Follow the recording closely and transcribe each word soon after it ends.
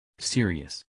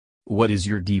Serious. What is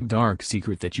your deep dark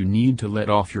secret that you need to let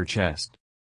off your chest?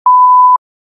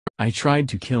 I tried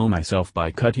to kill myself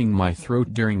by cutting my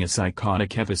throat during a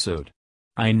psychotic episode.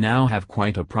 I now have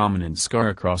quite a prominent scar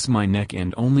across my neck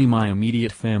and only my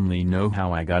immediate family know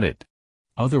how I got it.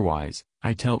 Otherwise,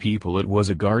 I tell people it was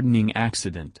a gardening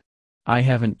accident. I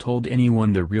haven't told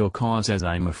anyone the real cause as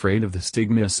I'm afraid of the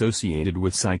stigma associated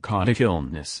with psychotic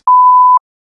illness.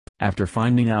 After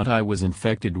finding out I was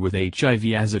infected with HIV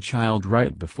as a child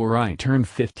right before I turned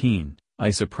 15,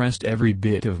 I suppressed every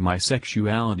bit of my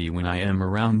sexuality when I am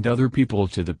around other people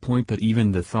to the point that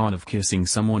even the thought of kissing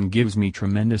someone gives me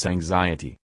tremendous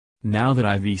anxiety. Now that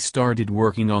I've started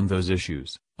working on those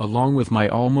issues, along with my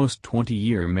almost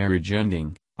 20-year marriage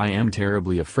ending, I am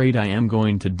terribly afraid I am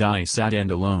going to die sad and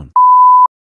alone.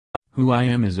 Who I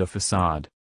am is a facade.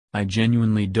 I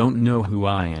genuinely don't know who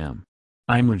I am.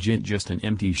 I'm legit just an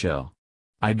empty shell.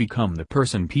 I become the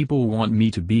person people want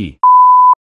me to be.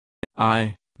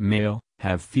 I, male,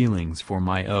 have feelings for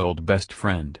my old best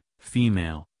friend,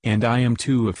 female, and I am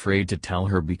too afraid to tell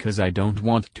her because I don't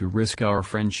want to risk our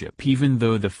friendship even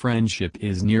though the friendship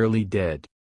is nearly dead.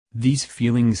 These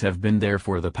feelings have been there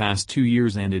for the past 2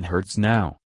 years and it hurts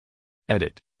now.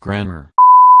 Edit, grammar.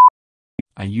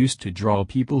 I used to draw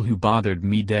people who bothered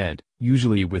me dead,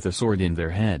 usually with a sword in their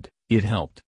head. It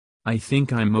helped. I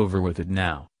think I'm over with it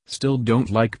now. Still don't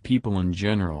like people in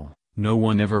general. No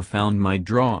one ever found my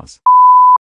draws.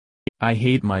 I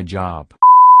hate my job.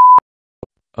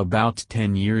 About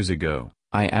 10 years ago,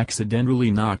 I accidentally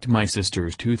knocked my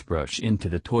sister's toothbrush into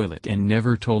the toilet and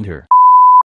never told her.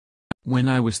 When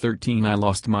I was 13 I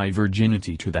lost my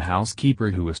virginity to the housekeeper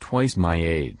who was twice my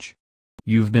age.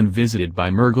 You've been visited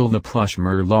by Murgle the plush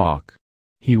Murloc.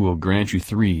 He will grant you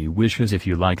 3 wishes if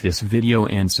you like this video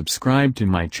and subscribe to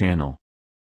my channel.